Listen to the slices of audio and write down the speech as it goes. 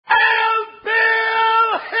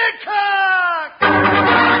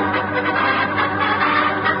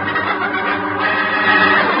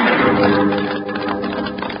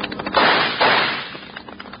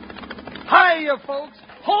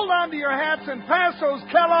and pass those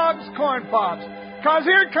Kellogg's Corn Pops. 'Cause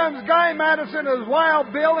here comes Guy Madison as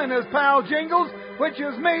Wild Bill and his pal Jingles, which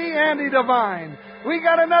is me, Andy Devine. We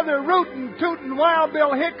got another rootin', tootin' Wild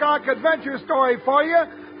Bill Hickok adventure story for you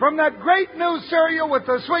from that great new cereal with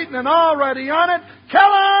the sweetening already on it,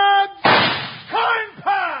 Kellogg's Corn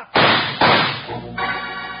Pops!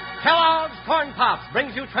 Kellogg's Corn Pops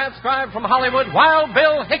brings you transcribed from Hollywood Wild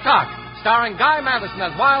Bill Hickok, starring Guy Madison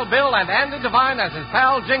as Wild Bill and Andy Devine as his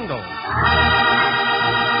pal Jingles.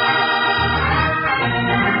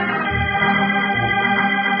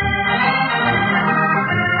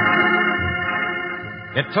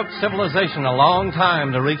 It took civilization a long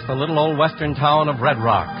time to reach the little old western town of Red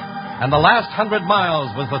Rock, and the last 100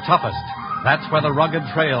 miles was the toughest. That's where the rugged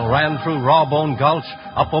trail ran through Rawbone Gulch,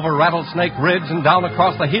 up over Rattlesnake Ridge, and down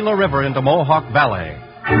across the Gila River into Mohawk Valley.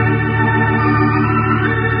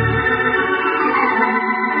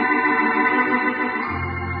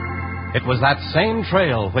 It was that same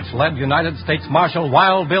trail which led United States Marshal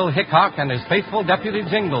Wild Bill Hickok and his faithful deputy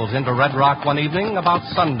Jingles into Red Rock one evening about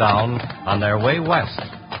sundown on their way west.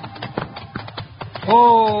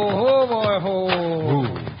 Ho, boy, ho.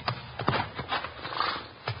 Ooh.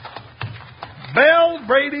 Belle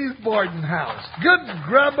Brady's boarding house. Good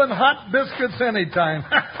grub and hot biscuits anytime.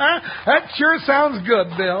 That sure sounds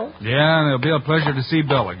good, Bill. Yeah, and it'll be a pleasure to see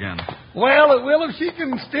Bill again. Well, it will if she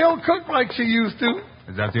can still cook like she used to.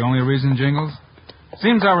 Is that the only reason, Jingles?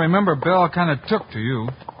 Seems I remember Bill kind of took to you.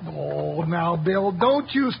 Oh, now, Bill,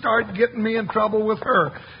 don't you start getting me in trouble with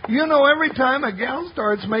her. You know, every time a gal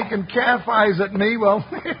starts making calf eyes at me, well,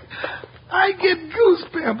 I get goose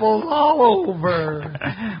pimples all over.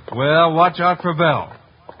 Well, watch out for Belle.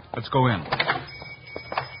 Let's go in.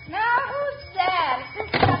 Now, who's that?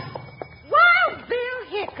 Wild Bill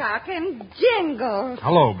Hickok and Jingles.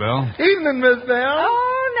 Hello, Bill. Evening, Miss Belle.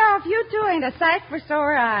 Oh, no, if you two ain't a sight for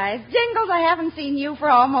sore eyes. Jingles, I haven't seen you for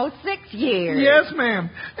almost 6 years. Yes, ma'am.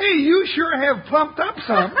 Hey, you sure have plumped up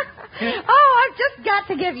some. Oh, I've just got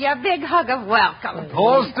to give you a big hug of welcome.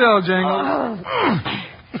 Hold still, Jingles.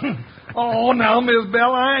 Oh, now, Miss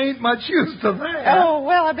Belle, I ain't much used to that. Oh,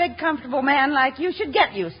 well, a big, comfortable man like you should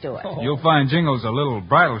get used to it. You'll find Jingles a little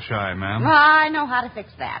bridle shy, ma'am. I know how to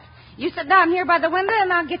fix that. You sit down here by the window,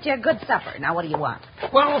 and I'll get you a good supper. Now, what do you want?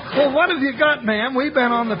 Well, what have you got, ma'am? We've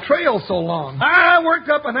been on the trail so long. I worked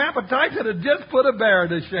up an appetite that had just put a bear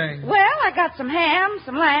to shame. Well, I got some ham,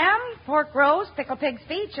 some lamb, pork roast, pickled pig's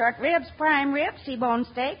feet, short ribs, prime rib, T-bone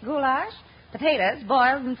steak, goulash, potatoes,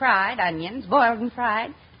 boiled and fried, onions, boiled and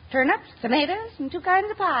fried, turnips, tomatoes, and 2 kinds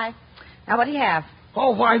of pie. Now, what do you have?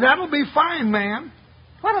 Oh, why, that'll be fine, ma'am.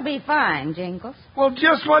 What'll be fine, Jingles? Well,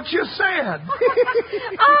 just what you said.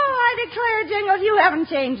 Oh, I declare, Jingles, you haven't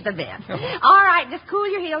changed a bit. All right, just cool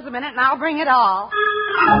your heels a minute, and I'll bring it all.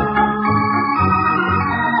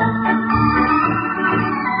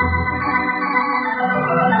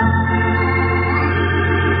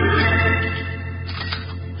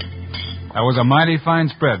 That was a mighty fine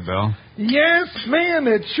spread, Bill. Yes, ma'am,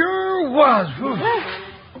 it sure was.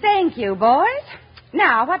 Thank you, boys.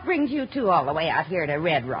 Now, what brings you two all the way out here to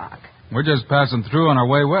Red Rock? We're just passing through on our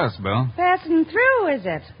way west, Bill. Passing through, is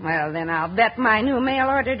it? Well, then I'll bet my new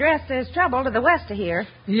mail-order dress there's trouble to the west of here.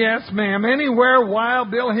 Yes, ma'am. Anywhere Wild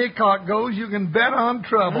Bill Hickok goes, you can bet on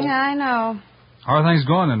trouble. Yeah, I know. How are things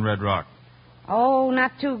going in Red Rock? Oh,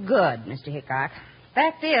 not too good, Mr. Hickok.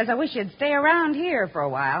 Fact is, I wish you'd stay around here for a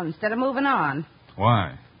while instead of moving on.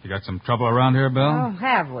 Why? You got some trouble around here, Bill? Oh,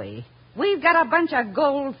 have we? We've got a bunch of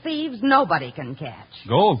gold thieves nobody can catch.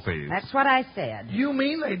 Gold thieves? That's what I said. You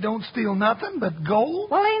mean they don't steal nothing but gold?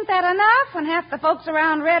 Well, ain't that enough when half the folks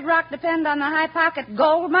around Red Rock depend on the high-pocket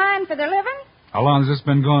gold mine for their living? How long has this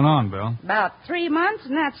been going on, Bill? About 3 months,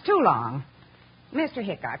 and that's too long. Mr.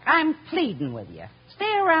 Hickok, I'm pleading with you.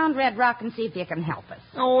 Stay around Red Rock and see if you can help us.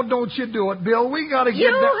 Oh, don't you do it, Bill. We got to get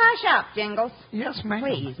You that. hush up, Jingles. Yes, ma'am.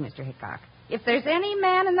 Please, Mr. Hickok. If there's any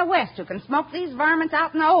man in the West who can smoke these varmints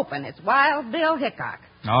out in the open, it's Wild Bill Hickok.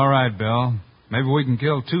 All right, Bill. Maybe we can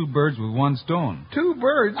kill 2 birds with 1 stone. 2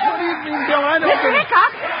 birds? What do you mean, Bill? I don't Mr.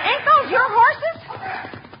 Hickok, ain't those your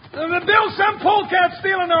horses? Bill, some polecat's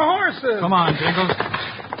stealing their horses. Come on, Jingles.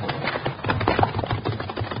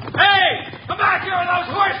 Hey, come back here with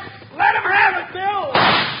those horses. Let him have it, Bill.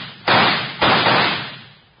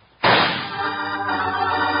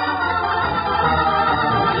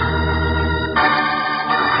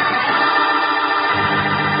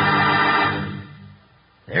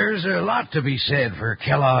 There's a lot to be said for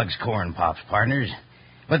Kellogg's Corn Pops, partners.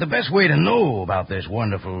 But the best way to know about this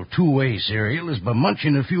wonderful 2-way cereal is by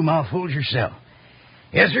munching a few mouthfuls yourself.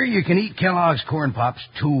 Yes, sir, you can eat Kellogg's Corn Pops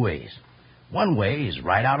 2 ways. One way is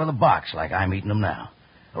right out of the box like I'm eating them now.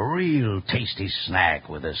 A real tasty snack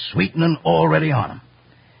with a sweetening already on 'em.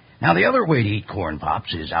 Now, the other way to eat corn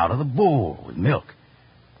pops is out of the bowl with milk.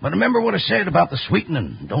 But remember what I said about the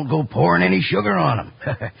sweetening. Don't go pouring any sugar on 'em.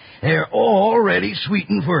 They're already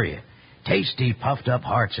sweetened for you. Tasty, puffed-up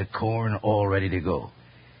hearts of corn all ready to go.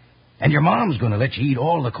 And your mom's going to let you eat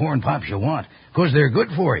all the corn pops you want, 'cause they're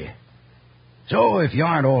good for you. So if you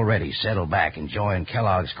aren't already settled back enjoying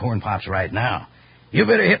Kellogg's corn pops right now, you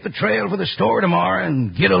better hit the trail for the store tomorrow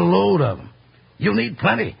and get a load of 'em. You'll need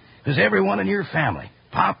plenty, 'cause everyone in your family,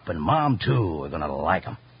 Pop and Mom too, are going to like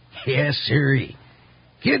 'em. Yes, sirree.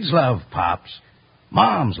 Kids love Pops,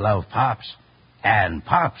 Moms love Pops, and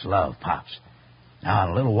Pops love Pops. Now,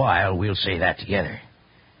 in a little while, we'll say that together.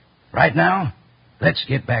 Right now, let's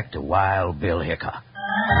get back to Wild Bill Hickok.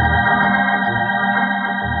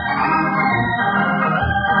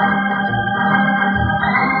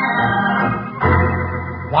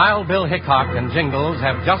 Wild Bill Hickok and Jingles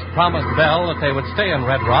have just promised Belle that they would stay in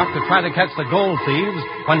Red Rock to try to catch the gold thieves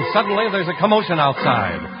when suddenly there's a commotion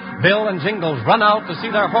outside. Bill and Jingles run out to see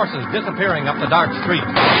their horses disappearing up the dark street.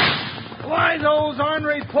 Why, those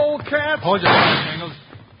ornery polecats? Hold your fire, Jingles.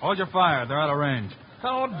 Hold your fire. They're out of range.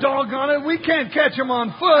 Oh, doggone it. We can't catch them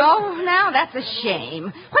on foot. Oh, now that's a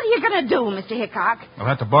shame. What are you going to do, Mr. Hickok? We'll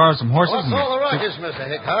have to borrow some horses. What's all the ruckus, Mr.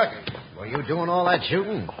 Hickok? Were you doing all that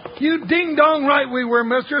shooting? You ding-dong right we were,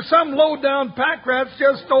 mister. Some low-down pack rats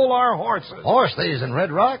just stole our horses. Horse thieves in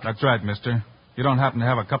Red Rock? That's right, mister. You don't happen to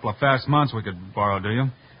have a couple of fast mounts we could borrow, do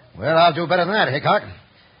you? Well, I'll do better than that, Hickok.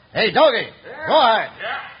 Hey, Doggy, go ahead.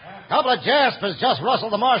 Couple of Jaspers just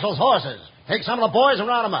rustled the marshal's horses. Take some of the boys and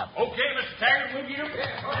round them up. Okay, Mr. Taggart, we'll get him.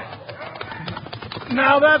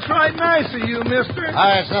 Now, that's right nice of you, mister.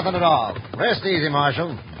 It's nothing at all. Rest easy,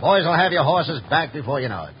 Marshal. Boys will have your horses back before you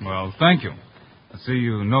know it. Well, thank you. I see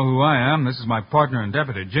you know who I am. This is my partner and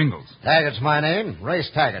deputy, Jingles. Taggart's my name. Race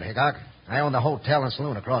Taggart, Hickok. I own the hotel and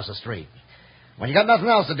saloon across the street. When you got nothing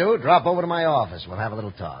else to do, drop over to my office. We'll have a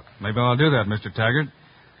little talk. Maybe I'll do that, Mr. Taggart.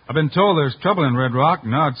 I've been told there's trouble in Red Rock,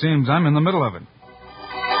 and now it seems I'm in the middle of it.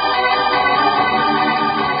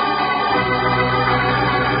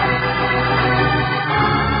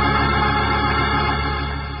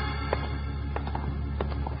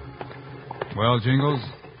 Well, Jingles,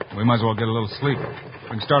 we might as well get a little sleep. We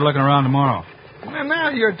can start looking around tomorrow. And now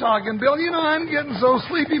you're talking, Bill. You know, I'm getting so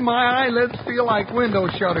sleepy my eyelids feel like window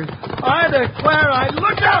shutters. I declare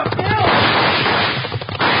look out, Bill!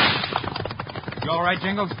 You all right,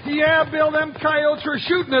 Jingles? Yeah, Bill, them coyotes were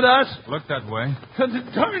shooting at us. Look that way.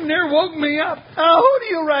 Darn near woke me up. Who do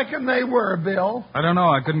you reckon they were, Bill? I don't know.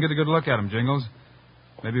 I couldn't get a good look at them, Jingles.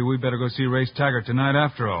 Maybe we'd better go see Race Taggart tonight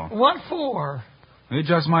after all. What for? He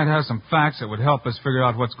just might have some facts that would help us figure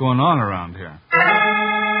out what's going on around here.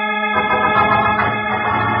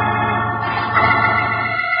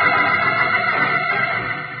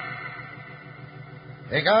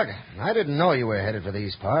 Hickok, I didn't know you were headed for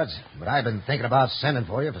these parts, but I've been thinking about sending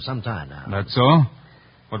for you for some time now. That's so?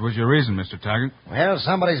 What was your reason, Mr. Taggart? Well,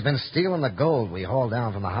 somebody's been stealing the gold we hauled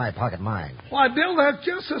down from the High Pocket mine. Why, Bill, that's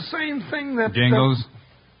just the same thing that... Jingles,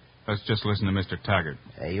 let's just listen to Mr. Taggart.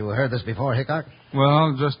 You heard this before, Hickok?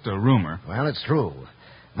 Well, just a rumor. Well, it's true.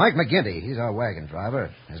 Mike McGinty, he's our wagon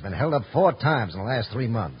driver, has been held up 4 times in the last 3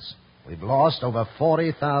 months. We've lost over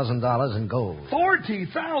 $40,000 in gold.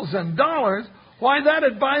 $40,000? Why,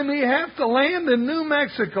 that'd buy me half the land in New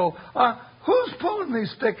Mexico. Who's pulling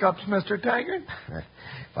these stick-ups, Mr. Taggart?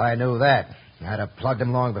 If I knew that, I'd have plugged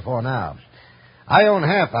him long before now. I own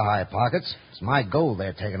half the High Pockets. It's my gold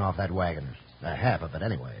they're taking off that wagon. Half of it,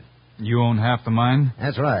 anyway. You own half the mine?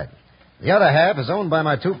 That's right. The other half is owned by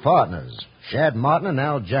my 2 partners, Shad Martin and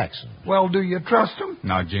Al Jackson. Well, do you trust them?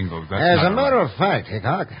 Now, Jingles, that's As not a matter right. of fact,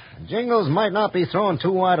 Hickok, Jingles might not be throwing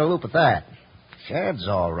too wide a loop at that. Shad's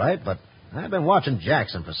all right, but I've been watching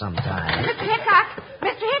Jackson for some time. Mr. Hickok!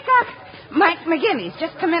 Mr. Hickok! Mike McGinty's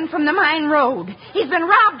just come in from the mine road. He's been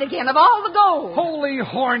robbed again of all the gold. Holy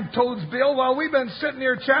horn toads, Bill. While we've been sitting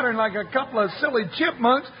here chattering like a couple of silly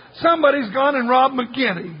chipmunks, somebody's gone and robbed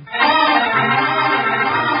McGinty.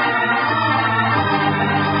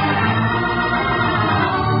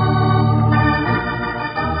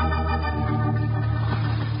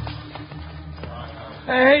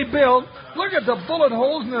 Hey, Bill, look at the bullet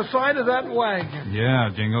holes in the side of that wagon. Yeah,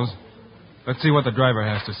 Jingles. Let's see what the driver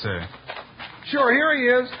has to say. Sure, here he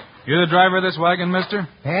is. You the driver of this wagon, mister?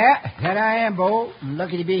 Yeah, that I am, Bo.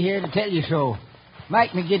 Lucky to be here to tell you so.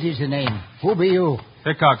 Mike McGinty's the name. Who be you?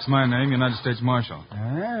 Hickok's my name, United States Marshal.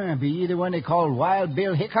 Be you the one they call Wild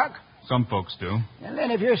Bill Hickok? Some folks do. And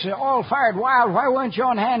then if you're so all-fired wild, why weren't you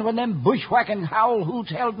on hand when them bushwhacking howl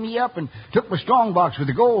hoots held me up and took my strongbox with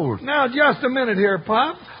the gold? Now, just a minute here,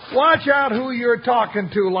 Pop. Watch out who you're talking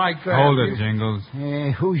to like that. Hold it, Jingles.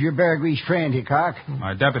 Who's your bear grease friend, Hickok?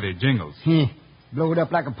 My deputy, Jingles. Blowed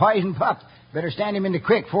up like a poison pup. Better stand him in the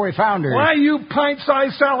creek before he found her. Why, you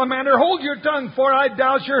pint-sized salamander, hold your tongue before I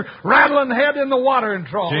douse your rattling head in the watering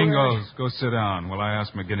trough. Jingles, go sit down while I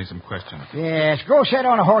ask McGinney some questions. Yes, go sit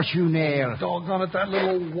on a horseshoe nail. Doggone it, that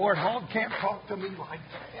little warthog can't talk to me like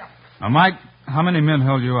that. Now, Mike, how many men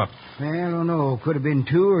held you up? I don't know. Could have been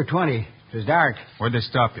 2 or 20. It was dark. Where'd they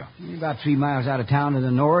stop you? About 3 miles out of town to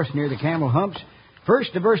the north, near the Camel Humps.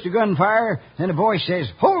 First, a burst of gunfire, then a voice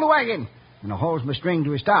says, "Hold the wagon!" and I hauls my string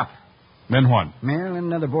to a stop. Then what? Well, then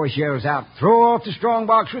another voice yells out, "Throw off the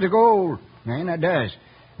strongbox with the gold." And that does.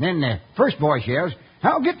 Then the first voice yells,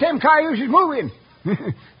 "Now get them cayuses moving."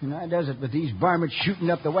 And I does it with these varmints shooting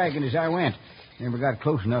up the wagon as I went. Never got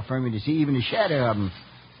close enough for me to see even a shadow of them.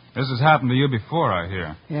 This has happened to you before, I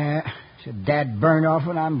hear. Yeah, it's a dad burn off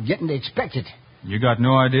and I'm getting to expect it. You got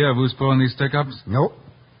no idea of who's pulling these stick-ups? Nope.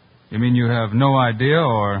 You mean you have no idea,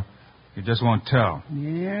 or you just won't tell?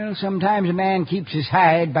 Yeah, sometimes a man keeps his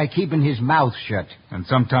hide by keeping his mouth shut. And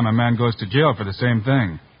sometime a man goes to jail for the same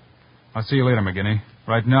thing. I'll see you later, McGinney.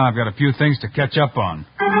 Right now, I've got a few things to catch up on.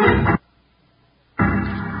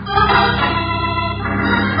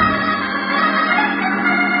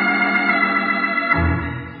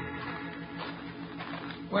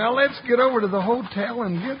 Well, let's get over to the hotel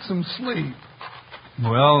and get some sleep.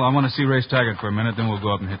 Well, I want to see Race Taggart for a minute, then we'll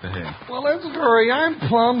go up and hit the hay. Well, let's hurry. I'm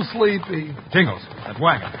plumb sleepy. Jingles, that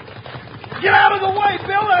wagon. Get out of the way,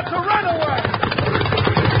 Bill. That's a runaway.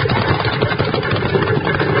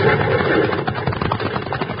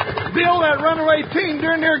 Bill, that runaway team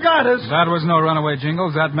darn near got us. That was no runaway,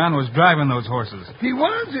 Jingles. That man was driving those horses. He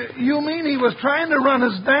was? You mean he was trying to run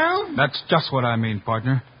us down? That's just what I mean,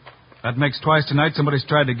 partner. That makes twice tonight somebody's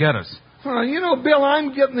tried to get us. Bill,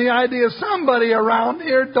 I'm getting the idea somebody around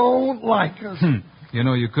here don't like us.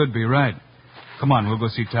 You could be right. Come on, we'll go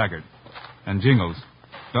see Taggart. And Jingles,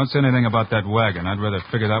 don't say anything about that wagon. I'd rather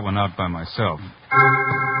figure that one out by myself.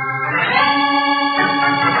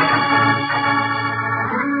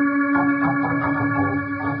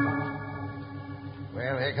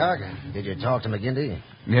 Well, Hickok, did you talk to McGinty?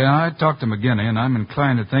 Yeah, I talked to McGinney, and I'm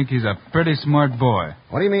inclined to think he's a pretty smart boy.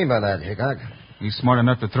 What do you mean by that, Hickok? He's smart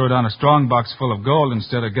enough to throw down a strong box full of gold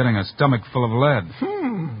instead of getting a stomach full of lead.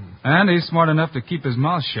 And he's smart enough to keep his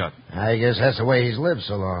mouth shut. I guess that's the way he's lived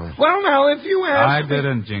so long. Well, now, if you ask I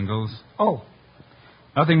didn't, Jingles. Oh.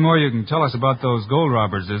 Nothing more you can tell us about those gold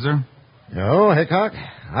robbers, is there? No, Hickok.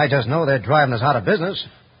 I just know they're driving us out of business.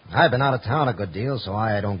 I've been out of town a good deal, so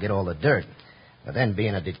I don't get all the dirt. But then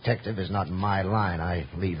being a detective is not my line. I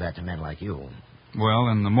leave that to men like you. Well,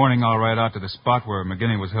 in the morning I'll ride out to the spot where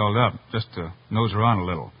McGinney was held up, just to nose around a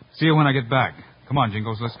little. See you when I get back. Come on,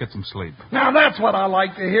 Jingles, let's get some sleep. Now, that's what I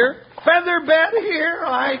like to hear. Feather bed, here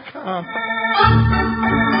I come.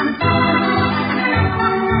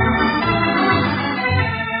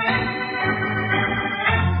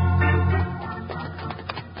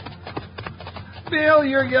 Bill,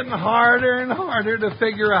 you're getting harder and harder to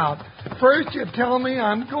figure out. First, you tell me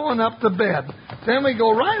I'm going up to bed. Then we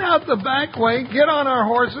go right out the back way, get on our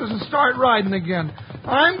horses, and start riding again.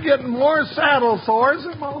 I'm getting more saddle sores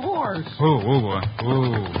than my horse. Ooh.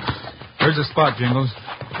 There's the spot, Jingles.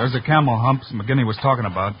 There's the camel humps McGinney was talking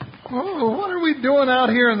about. Oh, what are we doing out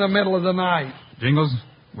here in the middle of the night? Jingles,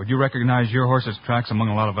 would you recognize your horse's tracks among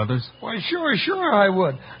a lot of others? Why, sure I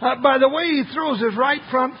would. By the way he throws his right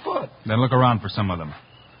front foot. Then look around for some of them.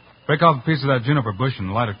 Break off a piece of that juniper bush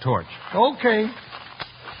and light a torch. Okay.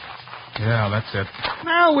 Yeah, that's it.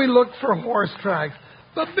 Now we look for horse tracks.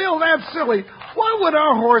 But, Bill, that's silly. What would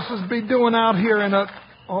our horses be doing out here in a...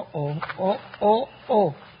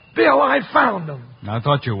 Bill, I found them. I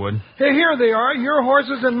thought you would. Hey, here they are, your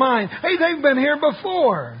horses and mine. Hey, they've been here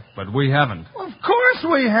before. But we haven't. Of course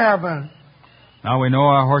we haven't. Now we know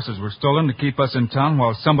our horses were stolen to keep us in town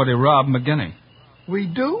while somebody robbed McGinney. We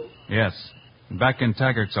do? Yes. Back in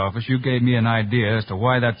Taggart's office, you gave me an idea as to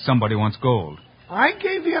why that somebody wants gold. I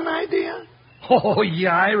gave you an idea? Oh,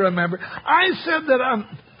 yeah, I remember. I said that,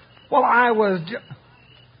 I was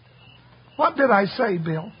What did I say,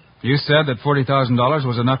 Bill? You said that $40,000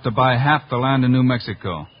 was enough to buy half the land in New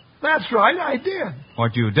Mexico. That's right, I did.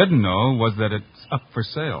 What you didn't know was that it's up for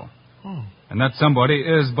sale. Oh. And that somebody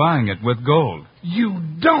is buying it with gold. You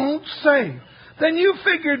don't say. Then you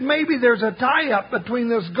figured maybe there's a tie-up between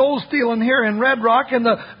this gold stealing here in Red Rock and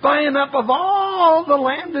the buying up of all the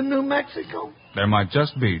land in New Mexico? There might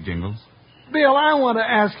just be, Jingles. Bill, I want to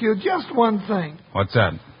ask you just one thing. What's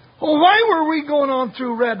that? Well, why were we going on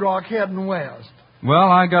through Red Rock heading west?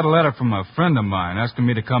 Well, I got a letter from a friend of mine asking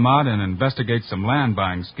me to come out and investigate some land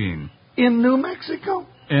buying scheme. In New Mexico?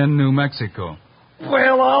 In New Mexico.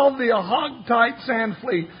 Well, I'll be a hog-tight sand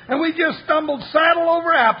flea. And we just stumbled saddle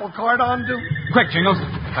over apple cart onto... Quick, Jingles.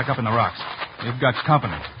 Back up in the rocks. You've got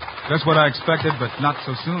company. Just what I expected, but not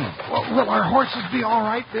so soon. Well, will our horses be all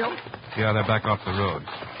right, Bill? Yeah, they're back off the road.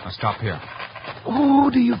 Now stop here.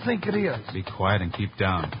 Who do you think it is? Be quiet and keep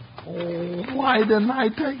down. Oh, why didn't I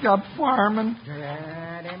take up farming?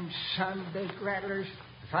 Them son-baked rattlers.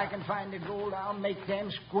 If I can find the gold, I'll make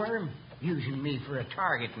them squirm. Using me for a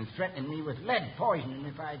target and threatening me with lead poisoning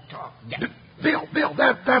if I talk. Bill,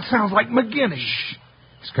 that sounds like McGinney. Shh.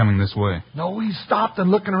 He's coming this way. No, he stopped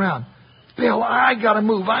and looking around. Bill, I gotta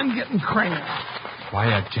move. I'm getting cramped.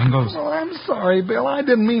 Quiet, Jingles. Oh, I'm sorry, Bill. I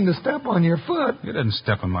didn't mean to step on your foot. You didn't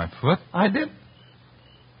step on my foot. I did?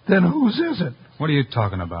 Then whose is it? What are you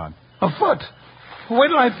talking about? A foot. Wait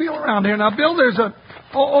till I feel around here. Now, Bill, there's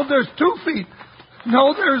there's 2 feet.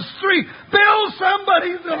 No, there's 3. Bill,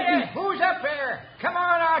 somebody's... Hey, who's up there? Come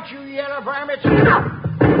on out, you yellow varmints.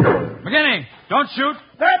 McGinney, don't shoot.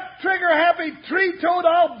 That trigger-happy tree-toad,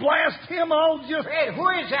 I'll blast him. I'll just... Hey, who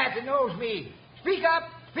is that knows me? Speak up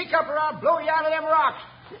or I'll blow you out of them rocks.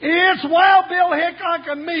 It's Wild Bill Hickok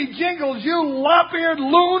and me, Jingles, you lop-eared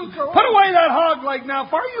loon. Put away that hog leg now,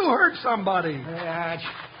 for you hurt somebody.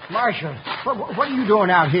 Marshal, what are you doing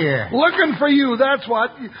out here? Looking for you, that's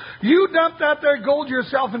what. You dumped that there gold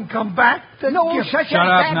yourself and come back to shut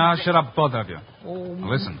up now. Shut up, both of you. Oh, now,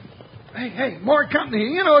 listen. Hey, more company.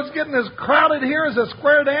 You know, it's getting as crowded here as a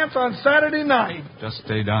square dance on Saturday night. Just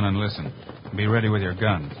stay down and listen. Be ready with your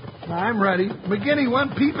guns. I'm ready. McGinney, one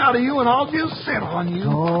peep out of you, and I'll just sit on you.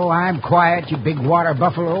 Oh, I'm quiet, you big water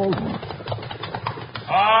buffalo. All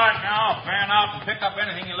right, now, fan out and pick up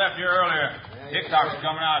anything you left here earlier. Hickok's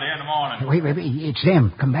coming out here in the morning. Wait, it's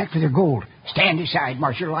them. Come back for their gold. Stand aside,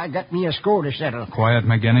 Marshal. I got me a score to settle. Quiet,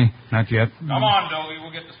 McGinney. Not yet. Come on, Doggy.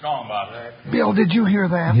 We'll get the strong box. Bill, did you hear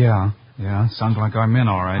that? Yeah. Sounds like our men,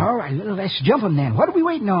 all right. All right, let's jump them then. What are we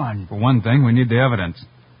waiting on? For one thing, we need the evidence.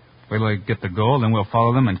 Wait till they get the gold, then we'll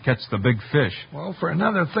follow them and catch the big fish. Well, for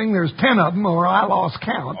another thing, there's 10 of them, or I lost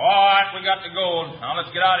count. All right, we got the gold. Now let's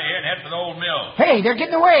get out of here and head for the old mill. Hey, they're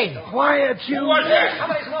getting away. Quiet, you. Who was that?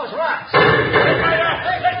 Somebody's in those rocks.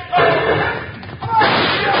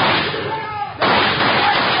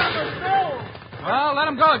 Well, let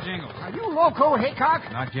them go, Jingles. Are you loco, Hickok?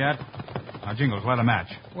 Not yet. Now, Jingles, light a match.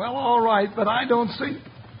 Well, all right, but I don't see...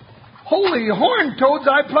 Holy horn toads,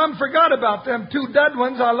 I plumb forgot about them 2 dead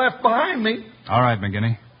ones I left behind me. All right,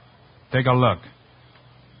 McGinney. Take a look.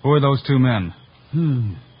 Who are those 2 men?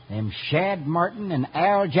 Them Shad Martin and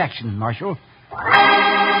Al Jackson, Marshal.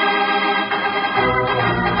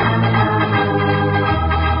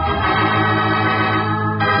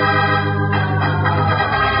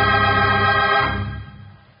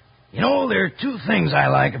 You know, there are 2 things I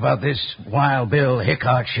like about this Wild Bill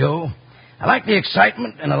Hickok show. I like the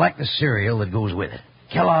excitement, and I like the cereal that goes with it.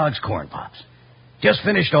 Kellogg's Corn Pops. Just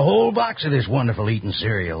finished a whole box of this wonderful eating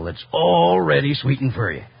cereal that's already sweetened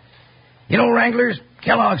for you. You know, Wranglers,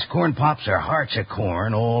 Kellogg's Corn Pops are hearts of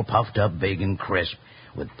corn, all puffed up big and crisp,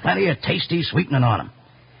 with plenty of tasty sweetening on them.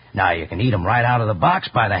 Now, you can eat them right out of the box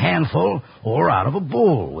by the handful or out of a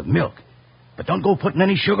bowl with milk. But don't go putting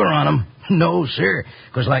any sugar on them. No, sir,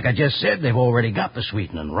 because like I just said, they've already got the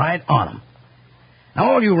sweetening right on them.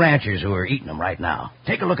 Now, all you ranchers who are eating them right now,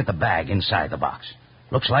 take a look at the bag inside the box.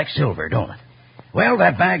 Looks like silver, don't it? Well,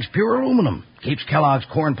 that bag's pure aluminum. Keeps Kellogg's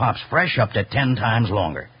Corn Pops fresh up to 10 times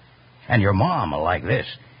longer. And your mom will like this.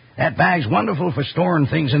 That bag's wonderful for storing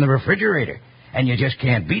things in the refrigerator, and you just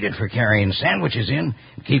can't beat it for carrying sandwiches in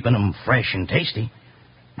and keeping them fresh and tasty.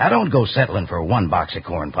 Now, don't go settling for 1 box of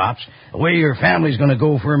Corn Pops. The way your family's going to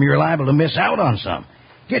go for 'em, you're liable to miss out on some.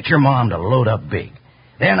 Get your mom to load up big.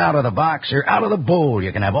 Then out of the box or out of the bowl,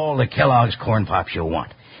 you can have all the Kellogg's Corn Pops you'll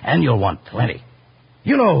want. And you'll want plenty.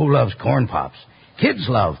 You know who loves Corn Pops. Kids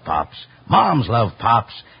love Pops, moms love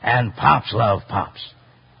Pops, and Pops love Pops.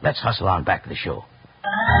 Let's hustle on back to the show.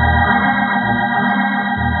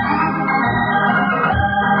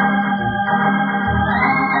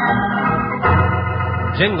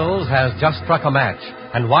 Jingles has just struck a match,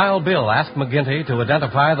 and Wild Bill asked McGinty to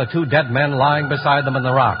identify the 2 dead men lying beside them in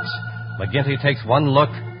the rocks. McGinty takes one look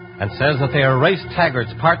and says that they are Race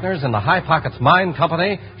Taggart's partners in the High Pockets Mine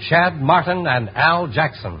Company, Shad Martin and Al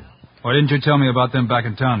Jackson. Why didn't you tell me about them back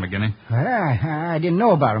in town, McGinney? I didn't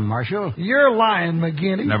know about them, Marshal. You're lying,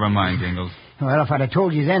 McGinney. Never mind, Jingles. Well, if I'd have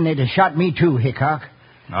told you then, they'd have shot me too, Hickok.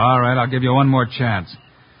 All right, I'll give you one more chance.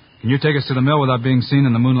 Can you take us to the mill without being seen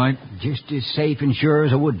in the moonlight? Just as safe and sure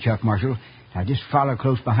as a woodchuck, Marshal. Now just follow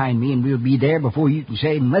close behind me, and we'll be there before you can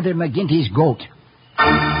say Mother McGinty's goat.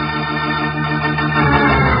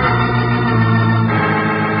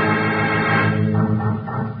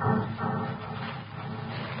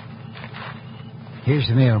 Here's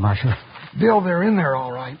the mill, Marshal. Bill, they're in there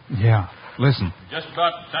all right. Yeah. Listen. Just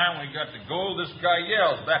about the time we got the gold, this guy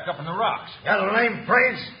yells back up in the rocks. You lame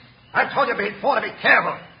brains. I've told you before to be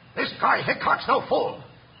careful. This guy Hickok's no fool.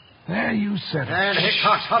 There, you said it. And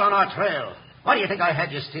Hickok's hot on our trail. Why do you think I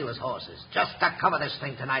had you steal his horses? Just to cover this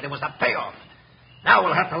thing tonight. It was the payoff. Now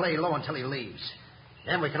we'll have to lay low until he leaves.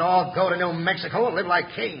 Then we can all go to New Mexico and live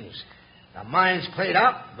like kings. The mine's cleared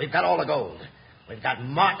out. We've got all the gold. We've got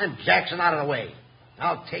Martin and Jackson out of the way.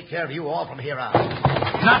 I'll take care of you all from here out.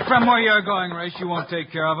 Not from where you're going, Race. You won't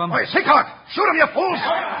take care of them. Wait, Hickok! Shoot him, you fools!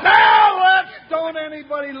 Now, don't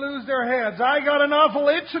anybody lose their heads. I got an awful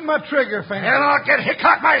itch in my trigger finger. And I'll get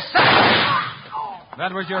Hickok myself.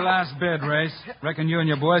 That was your last bid, Race. Reckon you and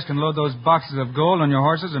your boys can load those boxes of gold on your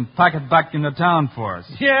horses and pack it back into town for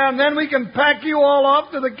us. Yeah, and then we can pack you all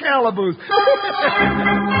off to the calaboose.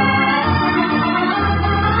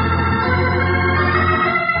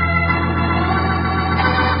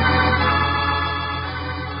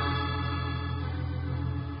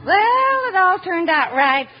 Well, it all turned out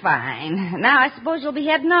right fine. Now I suppose you'll be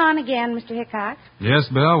heading on again, Mr. Hickok. Yes,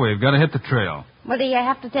 Bill, we've got to hit the trail. Well, do you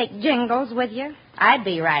have to take Jingles with you? I'd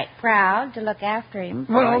be right proud to look after him.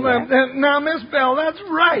 Well, now, Miss Bell, that's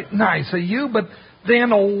right. Nice of you, but then,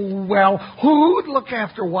 who'd look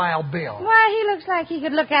after Wild Bill? Why, he looks like he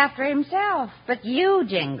could look after himself. But you,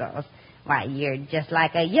 Jingles, why, you're just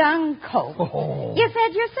like a young colt. Oh. You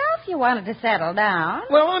said yourself you wanted to settle down.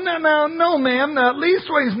 Well, no, ma'am.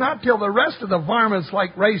 Leastways not till the rest of the varmints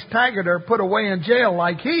like Race Taggart are put away in jail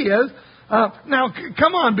like he is. Now,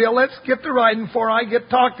 come on, Bill. Let's get to riding before I get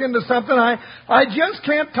talked into something I just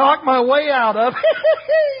can't talk my way out of.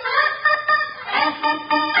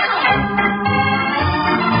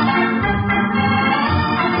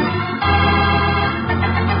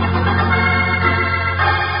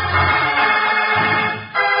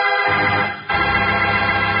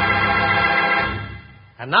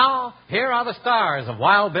 And now, here are the stars of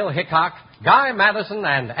Wild Bill Hickok, Guy Madison,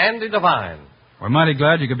 and Andy Devine. We're mighty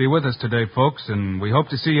glad you could be with us today, folks, and we hope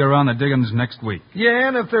to see you around the diggings next week. Yeah,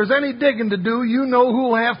 and if there's any digging to do, you know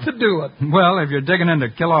who'll have to do it. Well, if you're digging into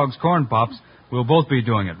Kellogg's Corn Pops, we'll both be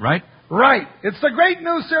doing it, right? Right. It's the great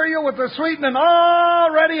new cereal with the sweetening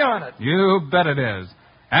already on it. You bet it is.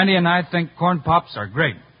 Andy and I think Corn Pops are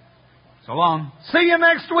great. So long. See you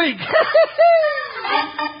next week.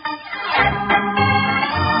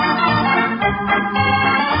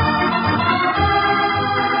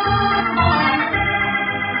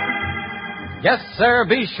 Yes, sir,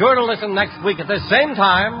 be sure to listen next week at this same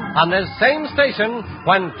time on this same station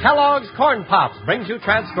when Kellogg's Corn Pops brings you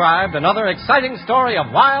transcribed another exciting story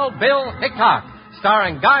of Wild Bill Hickok,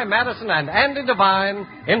 starring Guy Madison and Andy Devine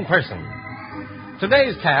in person.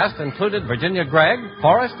 Today's cast included Virginia Gregg,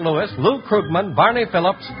 Forrest Lewis, Lou Krugman, Barney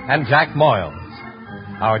Phillips, and Jack Moyles.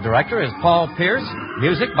 Our director is Paul Pierce,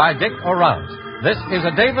 music by Dick Orant. This is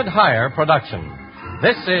a David Heyer production.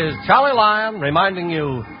 This is Charlie Lyon reminding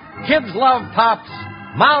you, kids love Pops,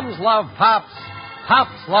 moms love Pops,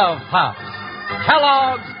 Pops love Pops.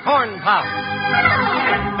 Kellogg's Corn Pops.